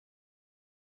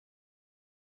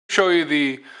Show you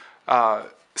the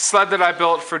sled that I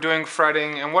built for doing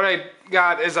fretting, and what I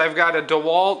got is I've got a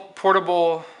DeWalt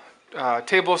portable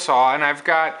table saw, and I've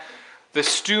got the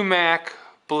StewMac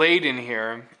blade in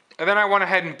here, and then I went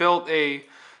ahead and built a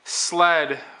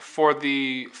sled for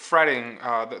the fretting,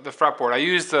 the fretboard. I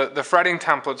used the fretting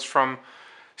templates from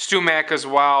StewMac as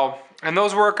well, and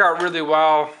those work out really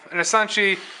well. And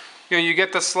essentially, you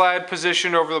get the sled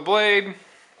positioned over the blade,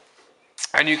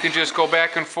 and you can just go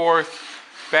back and forth,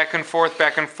 back and forth,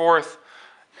 back and forth.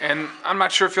 And I'm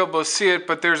not sure if you'll be able to see it,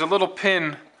 but there's a little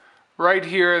pin right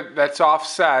here that's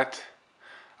offset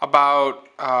about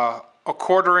a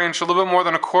quarter inch, a little bit more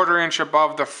than a quarter inch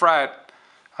above the fret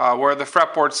where the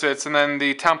fretboard sits, and then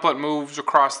the template moves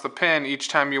across the pin each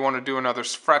time you want to do another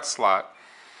fret slot.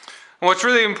 And what's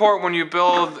really important when you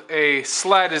build a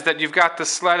sled is that you've got the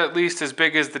sled at least as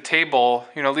big as the table,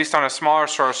 at least on a smaller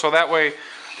source, so that way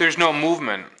there's no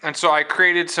movement. And so I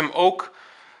created some oak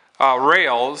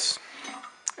rails,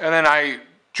 and then I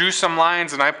drew some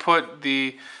lines, and I put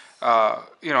the at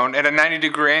a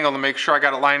 90-degree angle to make sure I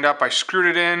got it lined up. I screwed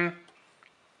it in,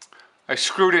 I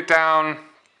screwed it down,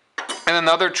 and then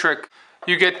the other trick,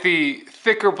 you get the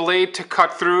thicker blade to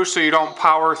cut through so you don't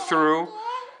power through.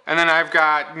 And then I've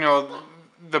got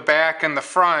the back and the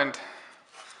front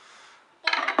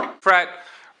fret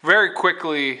very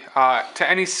quickly to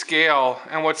any scale.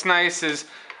 And what's nice is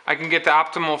I can get the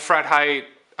optimal fret height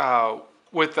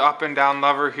with the up and down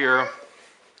lever here.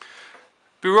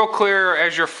 Be real clear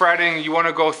as you're fretting, you want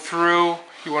to go through,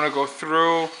 you don't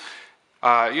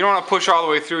want to push all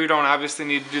the way through, you don't obviously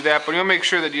need to do that, but you'll make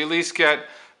sure that you at least get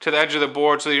to the edge of the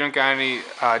board so you don't got any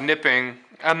nipping.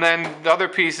 And then the other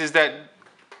piece is that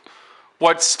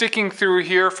what's sticking through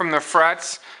here from the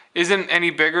frets isn't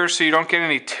any bigger, so you don't get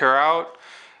any tear out.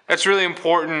 That's really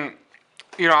important.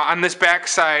 On this back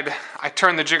side, I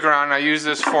turn the jig around, I use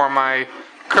this for my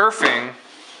kerfing.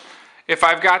 If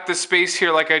I've got the space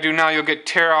here like I do now, you'll get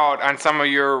tear out on some of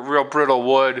your real brittle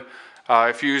wood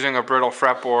if you're using a brittle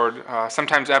fretboard.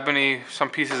 Sometimes ebony, some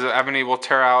pieces of ebony will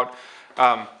tear out.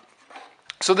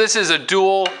 So this is a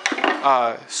dual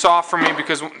saw for me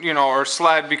because, or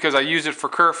sled, because I use it for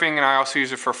kerfing and I also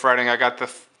use it for fretting. I got the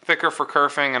thicker for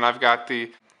kerfing and I've got the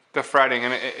fretting,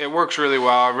 and it works really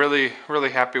well. I'm really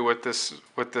happy with this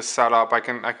setup. I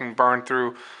can burn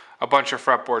through a bunch of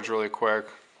fretboards really quick.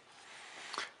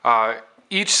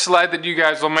 Each sled that you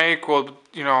guys will make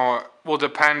will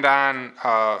depend on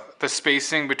the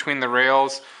spacing between the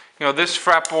rails. This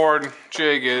fretboard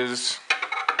jig is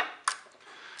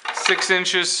 6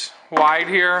 inches wide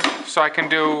here, so I can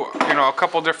do a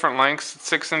couple different lengths.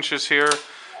 6 inches here,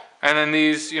 and then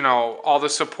these, all the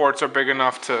supports are big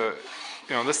enough to,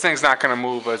 this thing's not going to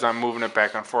move as I'm moving it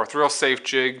back and forth. Real safe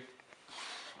jig,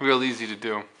 real easy to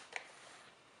do.